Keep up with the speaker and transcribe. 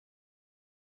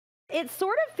It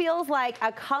sort of feels like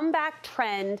a comeback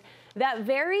trend that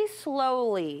very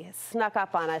slowly snuck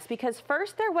up on us, because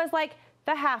first there was like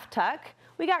the half tuck.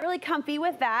 We got really comfy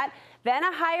with that. Then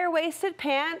a higher waisted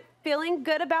pant, feeling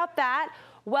good about that.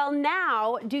 Well,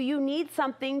 now, do you need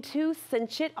something to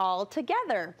cinch it all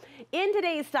together? In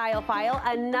today's Style File,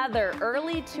 another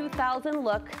early 2000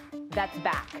 look that's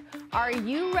back. Are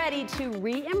you ready to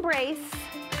re-embrace,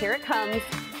 here it comes,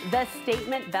 the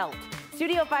statement belt?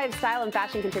 Studio 5 style and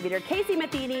fashion contributor Casey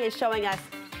Matheny is showing us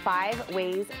 5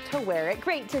 ways to wear it.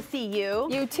 Great to see you.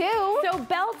 You too. So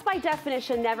belts by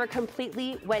definition never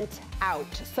completely went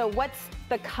out. So what's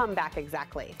the comeback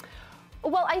exactly?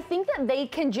 Well, I think that they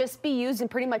can just be used in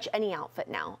pretty much any outfit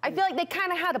now. I feel like they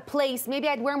kind of had a place. Maybe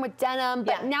I'd wear them with denim,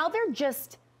 but now they're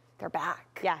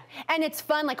back. Yeah. And it's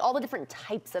fun, like all the different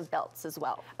types of belts as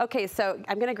well. Okay, so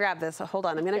I'm gonna grab this. Hold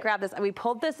on, I'm gonna grab this. We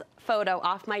pulled this photo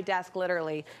off my desk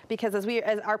literally because as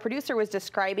our producer was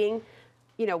describing,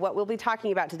 you know, what we'll be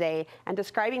talking about today and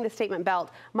describing the statement belt,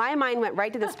 my mind went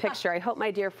right to this picture. I hope my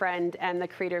dear friend and the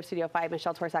creator of Studio 5,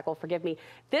 Michelle Torsak, will forgive me.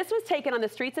 This was taken on the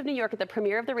streets of New York at the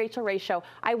premiere of the Rachel Ray show.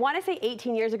 I want to say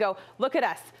 18 years ago. Look at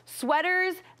us,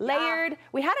 sweaters, layered. Yeah.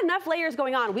 We had enough layers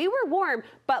going on. We were warm,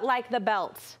 but like the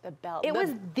belt. The belt. It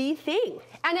was the thing.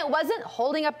 And it wasn't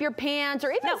holding up your pants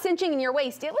or even cinching in your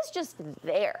waist. It was just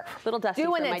there. Little dusty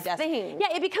doing from my its desk. thing.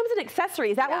 Yeah, it becomes an accessory.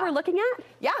 Is that what we're looking at?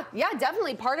 Yeah,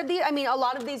 definitely. Part of the, I mean, a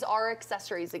lot of these are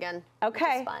accessories again.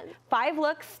 Okay. Which is fun. 5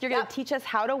 looks. You're going to teach us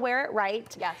how to wear it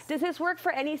right. Yes. Does this work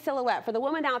for any silhouette? For the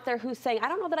woman out there who's saying, I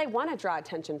don't know that I want to draw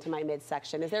attention to my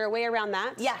midsection. Is there a way around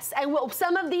that? Yes. And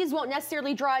some of these won't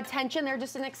necessarily draw attention. They're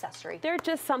just an accessory. They're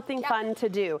just something fun to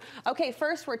do. Okay,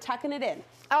 first we're tucking it in.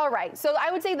 All right. So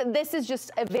I would say that this is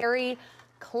just a very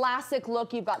classic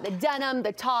look. You've got the denim,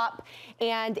 the top,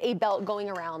 and a belt going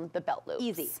around the belt loops.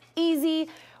 Easy. Easy.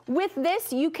 With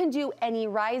this, you can do any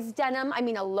rise denim. I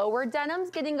mean, a lower denim's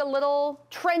getting a little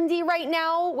trendy right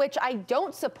now, which I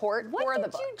don't support for the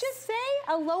books. What did you just say?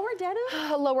 A lower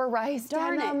denim? A lower rise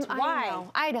denim. Darn it. Why?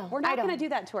 I know. We're not going to do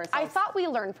that to ourselves. I thought we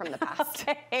learned from the past.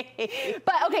 Okay.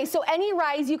 But okay, so any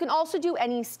rise, you can also do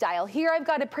any style. Here I've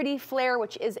got a pretty flare,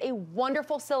 which is a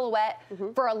wonderful silhouette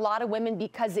for a lot of women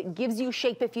because it gives you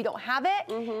shape if you don't have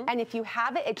it. And if you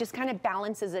have it, it just kind of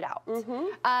balances it out.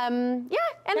 Yeah,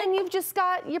 and then you've just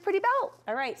got your pretty belt.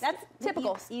 All right, that's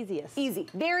typical. Easiest. Easy,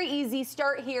 very easy.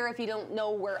 Start here if you don't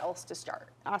know where else to start.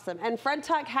 Awesome. And front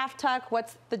tuck, half tuck,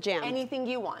 what's the jam? Anything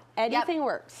you want. Anything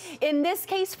works. In this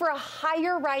case, for a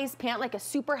higher rise pant, like a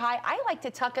super high, I like to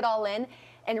tuck it all in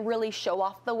and really show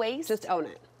off the waist. Just own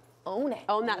it. Own it.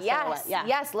 Own that silhouette. Yeah.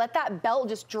 Yes, let that belt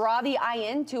just draw the eye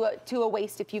into a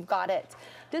waist if you've got it.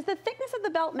 Does the thickness of the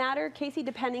belt matter, Casey,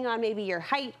 depending on maybe your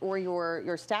height or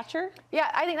your stature?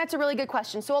 Yeah, I think that's a really good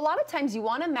question. So a lot of times you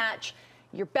want to match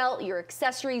your belt, your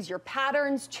accessories, your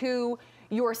patterns to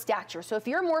your stature. So if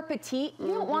you're more petite, you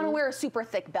don't want to wear a super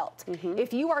thick belt.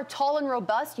 If you are tall and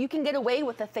robust, you can get away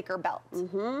with a thicker belt.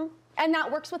 And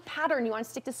that works with pattern. You want to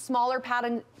stick to smaller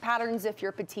patterns if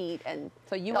you're petite. And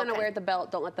so you want to wear the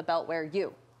belt, don't let the belt wear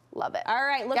you. Love it. All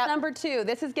right, look number 2.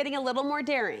 This is getting a little more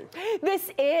daring.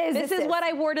 This is what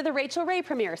I wore to the Rachel Ray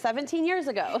premiere 17 years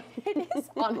ago. It is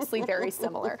honestly very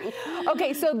similar.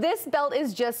 Okay, so this belt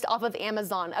is just off of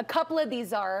Amazon. A couple of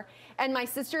these are, and my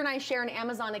sister and I share an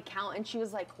Amazon account, and she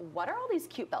was like, what are all these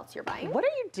cute belts you're buying? What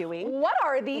are you doing? What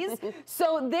are these?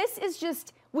 So this is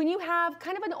just, when you have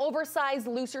kind of an oversized,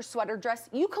 looser sweater dress,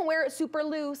 you can wear it super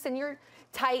loose and your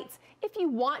tights. If you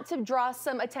want to draw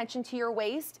some attention to your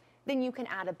waist, then you can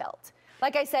add a belt.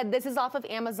 Like I said, this is off of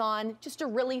Amazon. Just a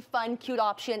really fun, cute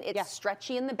option. It's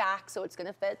stretchy in the back, so it's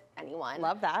gonna fit anyone.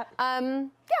 Love that. Yeah,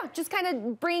 just kind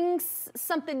of brings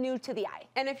something new to the eye.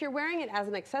 And if you're wearing it as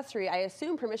an accessory, I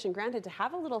assume permission granted to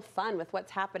have a little fun with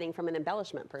what's happening from an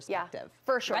embellishment perspective. Yeah,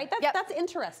 for sure. Right? That's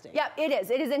interesting. Yeah, it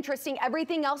is. It is interesting.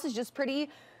 Everything else is just pretty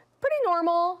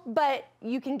normal, but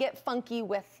you can get funky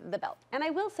with the belt. And I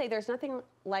will say there's nothing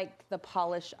like the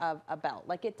polish of a belt.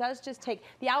 Like it does just take,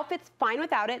 the outfit's fine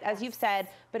without it, as you've said,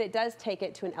 but it does take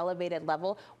it to an elevated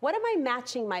level. What am I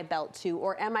matching my belt to,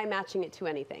 or am I matching it to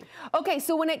anything? Okay,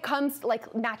 so when it comes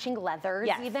like matching leathers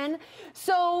even,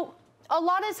 so a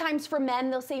lot of times for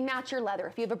men, they'll say match your leather.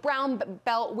 If you have a brown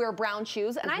belt, wear brown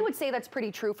shoes. And I would say that's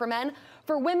pretty true for men.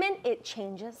 For women, it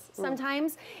changes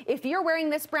sometimes. If you're wearing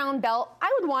this brown belt, I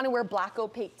would want to wear black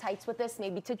opaque tights with this,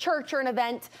 maybe to church or an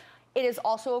event. it is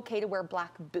also okay to wear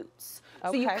black boots.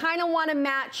 So you Okay. kind of want to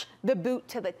match the boot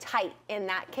to the tight in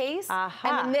that case. Aha.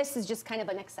 And then this is just kind of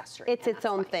an accessory. It's and its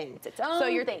that's own fine. thing. It's its own So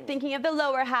you're thing. thinking of the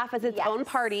lower half as its Yes. own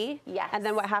party. Yes. And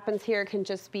then what happens here can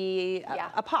just be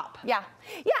a pop. Yeah.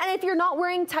 Yeah, and if you're not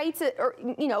wearing tights, or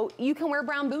you know, you can wear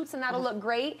brown boots and that'll look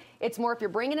great. It's more if you're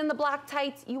bringing in the black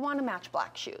tights, you want to match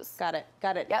black shoes. Got it.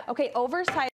 Got it. Yep. Okay,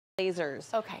 oversized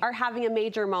blazers are having a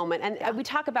major moment. And we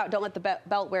talk about don't let the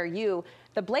belt wear you.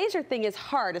 The blazer thing is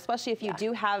hard, especially if you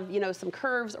do have, you know, some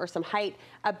curves or some height.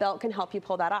 A belt can help you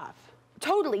pull that off.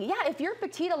 Totally, yeah. If you're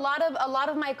petite, a lot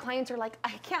of my clients are like,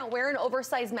 I can't wear an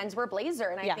oversized menswear blazer,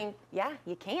 and I think, yeah,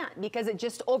 you can't because it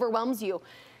just overwhelms you.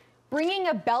 Bringing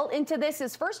a belt into this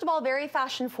is, first of all, very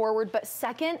fashion forward, but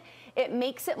second, it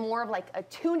makes it more of like a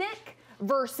tunic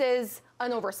versus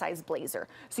an oversized blazer.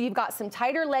 So you've got some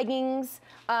tighter leggings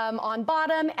on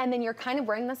bottom, and then you're kind of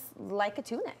wearing this like a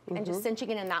tunic and just cinching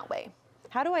it in that way.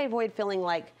 How do I avoid feeling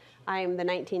like I'm the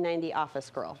 1990 office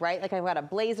girl, right? Like I've got a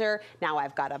blazer, now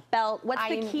I've got a belt. What's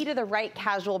the key to the right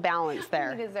casual balance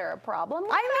there? Is there a problem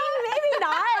with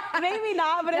I mean, maybe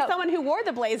not, but as someone who wore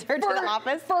the blazer to the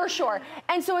office. For sure.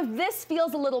 And so if this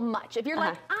feels a little much, if you're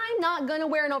like, I'm not gonna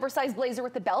wear an oversized blazer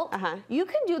with the belt, you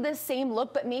can do this same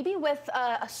look, but maybe with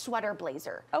a sweater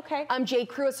blazer. Okay. J.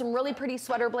 Crew has some really pretty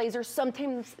sweater blazers.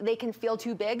 Sometimes they can feel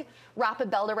too big. Wrap a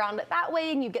belt around it that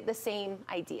way and you get the same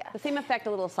idea. The same effect, a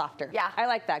little softer. Yeah. I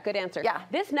like that, good answer. Yeah.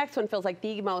 This next one feels like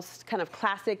the most kind of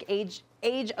classic age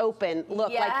open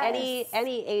look. Like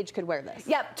any age could wear this.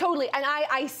 Yep, totally. And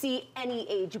I see any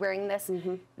age wearing this.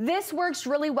 This works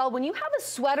really well when you have a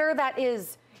sweater that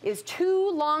is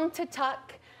too long to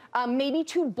tuck, maybe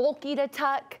too bulky to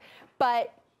tuck,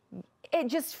 but it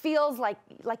just feels like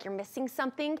you're missing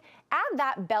something. Add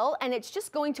that belt and it's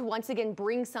just going to once again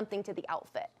bring something to the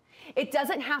outfit. It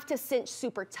doesn't have to cinch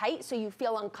super tight so you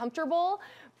feel uncomfortable,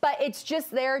 but it's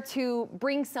just there to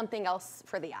bring something else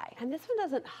for the eye. And this one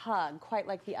doesn't hug quite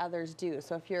like the others do.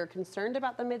 So if you're concerned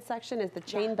about the midsection, is the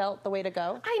chain belt the way to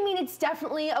go? I mean, it's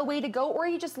definitely a way to go, or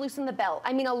you just loosen the belt.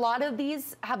 I mean, a lot of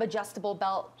these have adjustable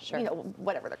belt, you know,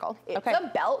 whatever they're called. It's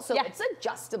a belt, so it's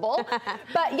adjustable.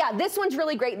 But yeah, this one's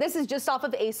really great. This is just off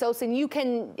of ASOS, and you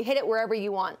can hit it wherever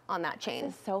you want on that chain.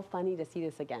 It's so funny to see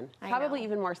this again. I Probably know.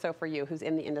 even more so for you who's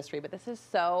in the industry, but this is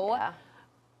so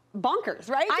bonkers,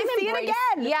 right? I'm to see it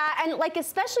again. Yeah, and like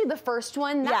especially the first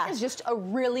one, that is just a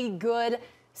really good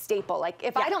staple. Like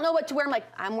if I don't know what to wear,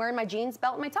 I'm wearing my jeans,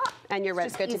 belt, and my top. And you're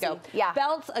good to go. Yeah.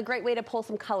 Belt's a great way to pull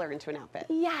some color into an outfit.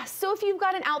 Yeah, so if you've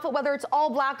got an outfit, whether it's all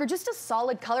black or just a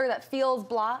solid color that feels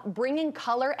blah, bring in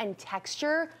color and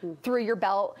texture through your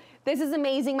belt. This is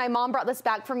amazing. My mom brought this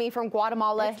back for me from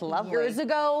Guatemala years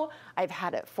ago. I've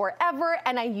had it forever,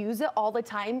 and I use it all the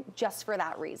time just for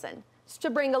that reason. Just to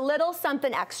bring a little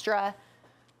something extra.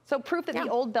 So proof that the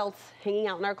old belts hanging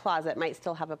out in our closet might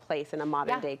still have a place in a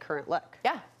modern day current look.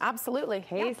 Yeah, absolutely.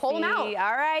 Casey, pull them out.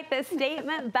 All right, the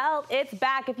statement belt, it's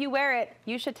back. If you wear it,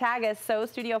 you should tag us,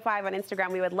 Studio5 on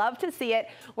Instagram. We would love to see it.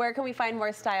 Where can we find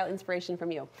more style inspiration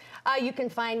from you? You can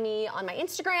find me on my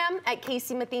Instagram at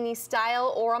Casey Matheny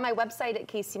Style or on my website at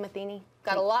Casey Matheny.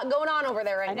 Got a lot going on over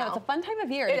there right now. I know, it's a fun time of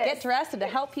year to get dressed and to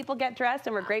help people get dressed,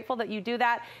 and we're grateful that you do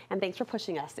that. And thanks for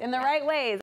pushing us in the right ways.